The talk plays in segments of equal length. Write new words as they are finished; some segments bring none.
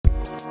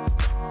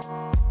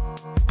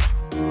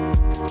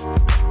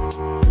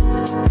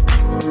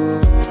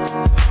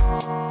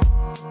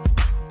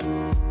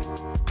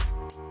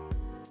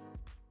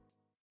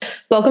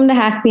Welcome to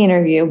Hack the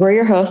Interview. We're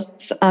your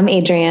hosts. I'm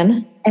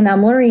Adrienne. And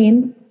I'm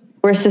Laureen.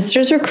 We're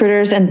sisters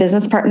recruiters and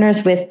business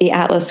partners with the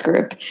Atlas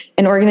Group,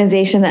 an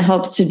organization that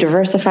helps to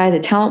diversify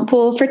the talent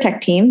pool for tech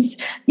teams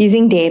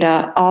using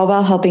data, all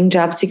while helping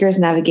job seekers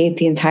navigate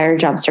the entire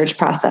job search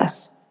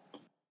process.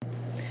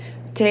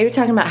 Today we're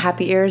talking about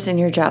happy ears in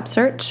your job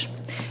search.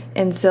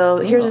 And so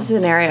here's a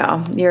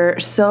scenario. You're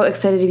so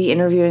excited to be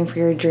interviewing for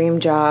your dream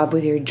job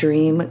with your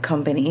dream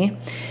company.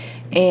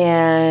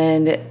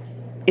 And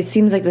it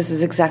seems like this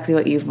is exactly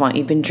what you want.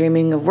 You've been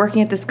dreaming of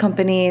working at this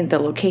company. The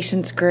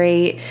location's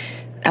great.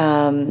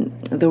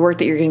 The work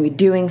that you're going to be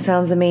doing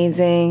sounds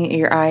amazing.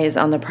 Your eye is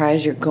on the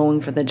prize. You're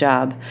going for the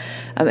job.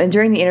 And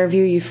during the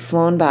interview, you've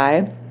flown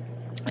by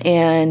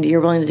and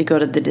you're willing to go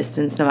to the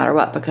distance no matter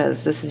what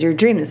because this is your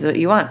dream. This is what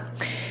you want.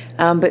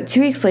 But 2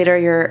 weeks later,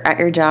 you're at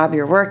your job,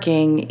 you're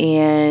working,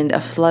 and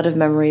a flood of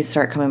memories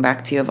start coming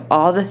back to you of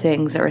all the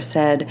things that were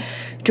said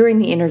during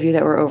the interview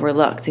that were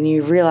overlooked. And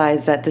you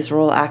realize that this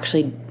role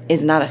actually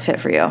is not a fit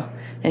for you.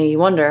 And you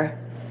wonder,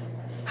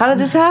 how did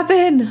this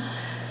happen?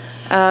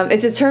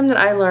 It's a term that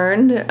I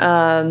learned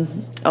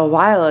a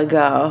while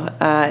ago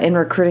in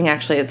recruiting,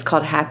 actually. It's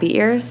called happy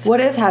ears.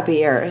 What is happy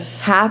ears?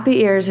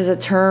 Happy ears is a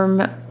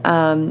term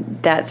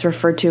that's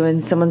referred to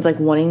when someone's like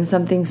wanting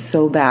something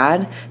so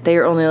bad that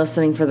you're only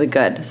listening for the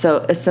good.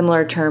 So a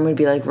similar term would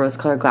be like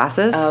rose-colored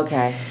glasses.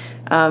 Okay.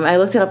 I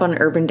looked it up on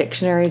Urban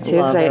Dictionary too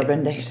because I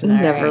Urban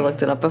Dictionary. Never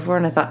looked it up before,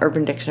 and I thought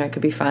Urban Dictionary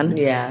could be fun.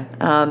 Yeah.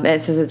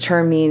 It says a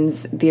term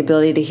means the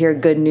ability to hear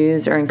good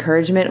news or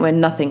encouragement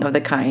when nothing of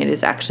the kind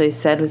is actually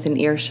said within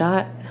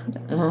earshot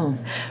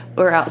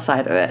or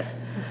outside of it.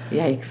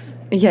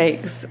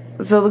 Yikes.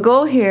 So the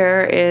goal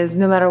here is,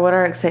 no matter what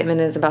our excitement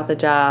is about the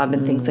job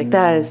and things like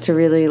that, is to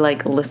really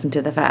like listen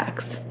to the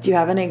facts. Do you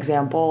have an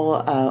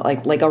example,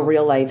 like a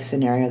real life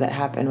scenario that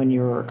happened when you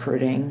were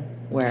recruiting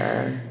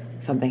where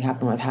something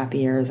happened with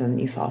happy ears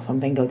and you saw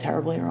something go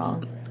terribly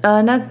wrong?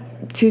 Not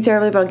too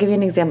terribly, but I'll give you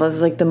an example. This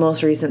is like the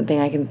most recent thing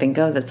I can think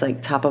of that's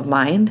like top of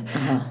mind.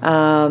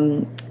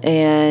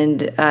 And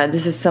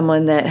this is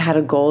someone that had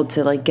a goal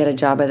to like get a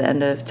job by the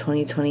end of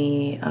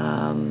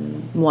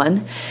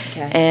 2021.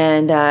 Okay.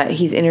 And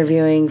he's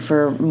interviewing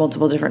for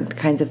multiple different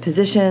kinds of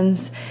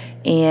positions.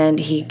 And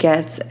he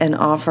gets an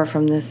offer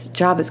from this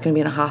job. It's going to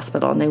be in a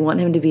hospital. And they want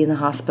him to be in the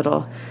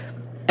hospital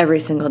every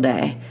single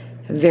day.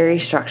 Very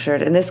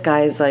structured. And this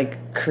guy is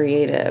like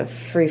creative,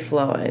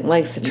 free-flowing,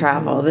 likes to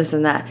travel, this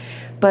and that.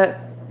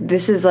 But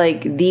this is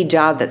like the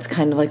job that's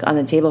kind of like on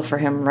the table for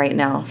him right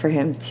now, for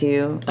him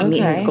to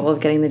meet his goal of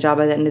getting the job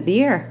by the end of the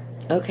year.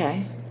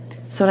 Okay.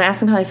 So when I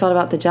asked him how he felt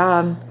about the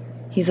job,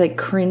 he's like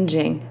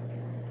cringing,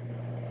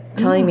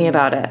 telling me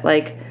about it.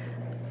 Like,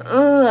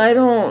 I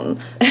don't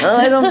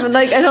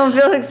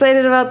feel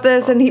excited about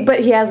this. But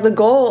he has the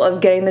goal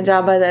of getting the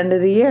job by the end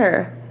of the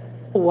year.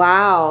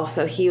 Wow.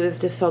 So he was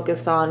just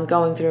focused on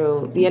going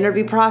through the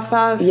interview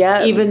process?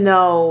 Yeah. Even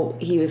though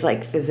he was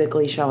like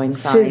physically showing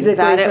signs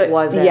that it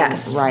wasn't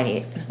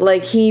right.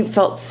 Like he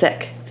felt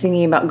sick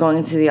thinking about going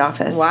into the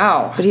office.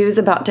 Wow. But he was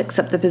about to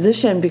accept the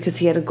position because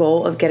he had a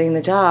goal of getting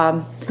the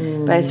job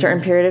by a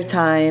certain period of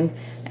time,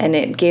 and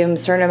it gave him a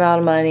certain amount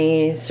of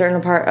money,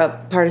 certain part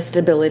of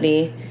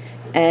stability.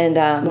 And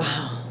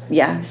wow.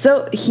 Yeah.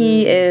 So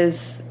he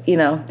is,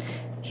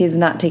 he's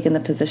not taken the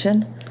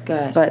position.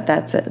 Good. But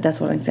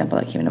that's one example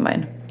that came to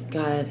mind.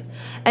 Good.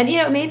 And,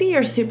 maybe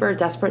you're super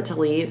desperate to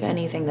leave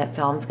anything that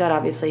sounds good.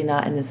 Obviously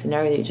not in the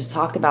scenario that you just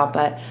talked about,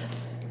 but,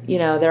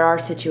 there are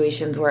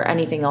situations where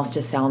anything else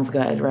just sounds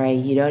good, right?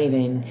 You don't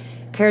even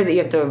care that you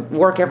have to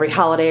work every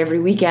holiday, every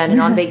weekend, and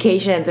on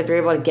vacations if you're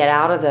able to get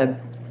out of the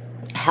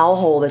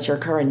hellhole that's your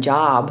current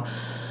job.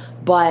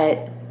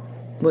 But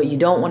what you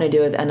don't want to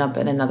do is end up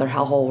in another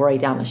hellhole right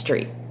down the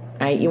street,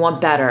 right? You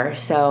want better.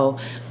 So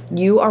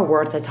you are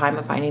worth the time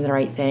of finding the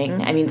right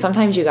thing. I mean,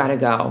 sometimes you got to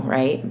go,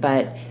 right?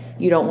 But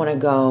you don't want to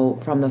go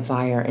from the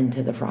fire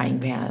into the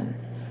frying pan.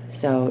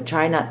 So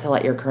try not to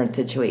let your current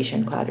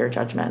situation cloud your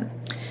judgment.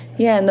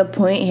 Yeah, and the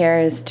point here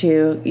is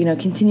to,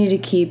 continue to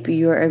keep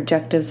your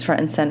objectives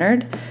front and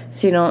centered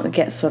so you don't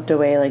get swept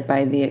away like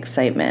by the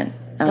excitement.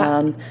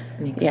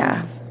 Makes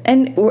sense.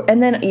 And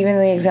then even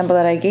the example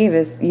that I gave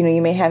is,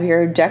 you may have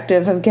your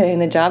objective of getting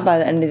the job by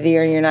the end of the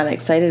year and you're not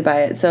excited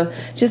by it. So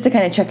just to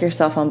kind of check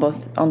yourself on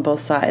both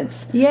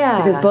sides. Yeah.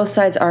 Because both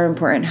sides are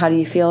important. How do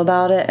you feel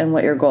about it and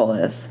what your goal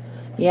is?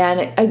 Yeah,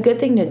 and a good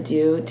thing to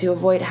do to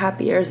avoid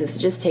happy ears is to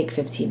just take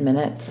 15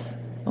 minutes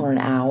or an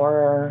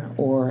hour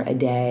or a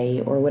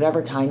day or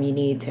whatever time you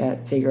need to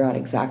figure out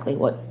exactly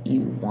what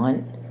you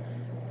want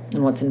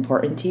and what's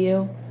important to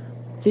you.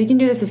 So you can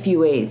do this a few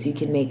ways. You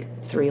can make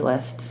 3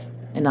 lists: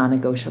 a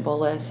non-negotiable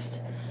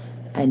list,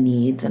 a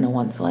needs, and a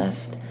wants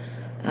list.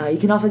 You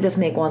can also just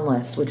make 1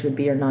 list, which would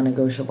be your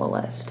non-negotiable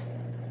list.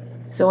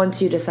 So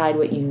once you decide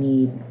what you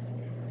need,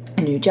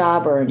 a new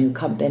job or a new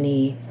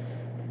company,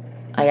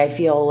 I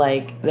feel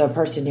like the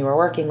person you were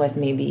working with,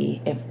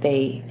 maybe if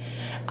they,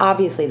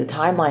 obviously the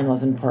timeline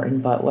was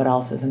important, but what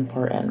else is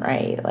important,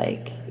 right?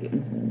 Like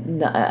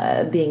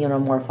being in a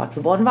more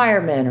flexible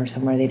environment or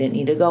somewhere they didn't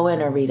need to go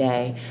in every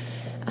day.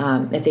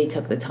 if they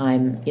took the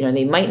time.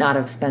 They might not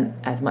have spent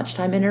as much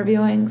time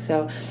interviewing.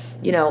 So,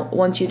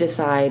 once you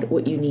decide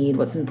what you need,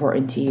 what's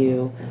important to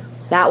you,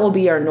 that will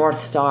be your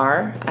North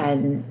Star,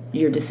 and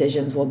your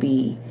decisions will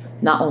be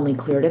not only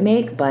clear to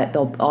make, but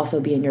they'll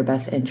also be in your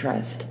best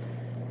interest.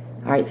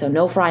 All right, so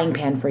no frying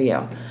pan for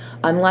you.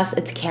 Unless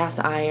it's cast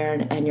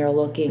iron and you're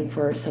looking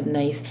for some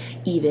nice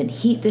even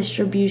heat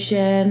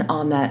distribution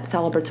on that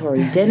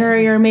celebratory dinner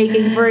you're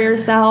making for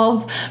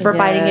yourself for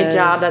finding a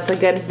job that's a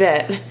good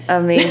fit.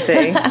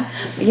 Amazing.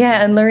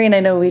 Yeah, and Lorene, I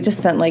know we just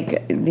spent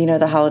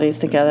the holidays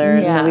together.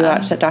 Yeah. And we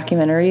watched that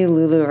documentary,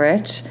 Lulu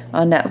Rich,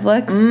 on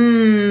Netflix.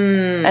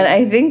 And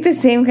I think the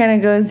same kind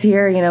of goes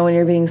here, when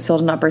you're being sold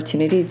an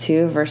opportunity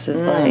too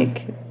versus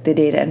the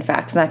data and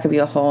facts. And that could be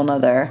a whole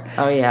nother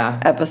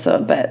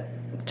episode, but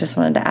just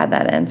wanted to add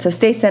that in. So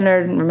stay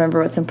centered and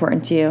remember what's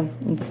important to you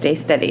and stay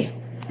steady.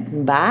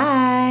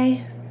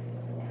 Bye.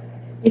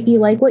 If you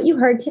like what you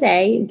heard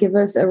today, give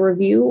us a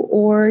review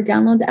or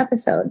download the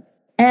episode.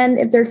 And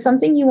if there's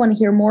something you want to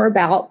hear more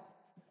about,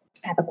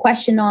 have a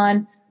question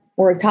on,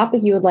 or a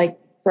topic you would like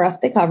for us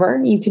to cover,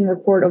 you can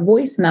record a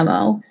voice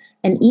memo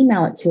and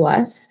email it to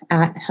us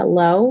at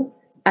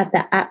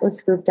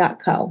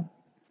hello@theatlasgroup.co.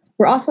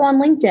 We're also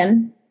on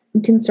LinkedIn.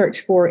 You can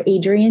search for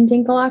Adrienne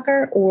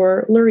Dinkelacker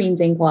or Lorene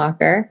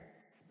Dinkelacker.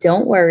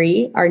 Don't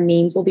worry, our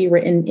names will be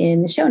written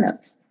in the show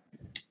notes.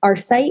 Our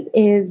site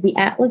is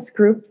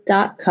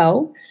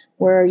theatlasgroup.co,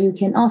 where you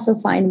can also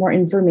find more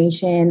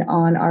information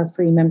on our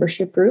free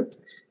membership group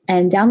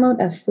and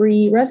download a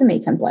free resume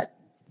template.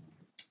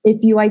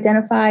 If you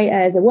identify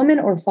as a woman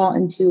or fall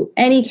into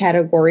any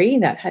category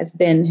that has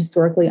been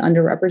historically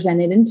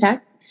underrepresented in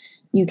tech,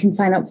 you can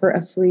sign up for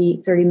a free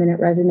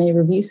 30-minute resume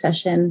review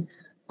session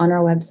on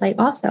our website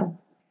also.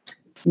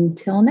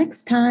 Until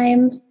next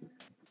time,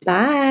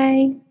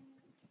 bye.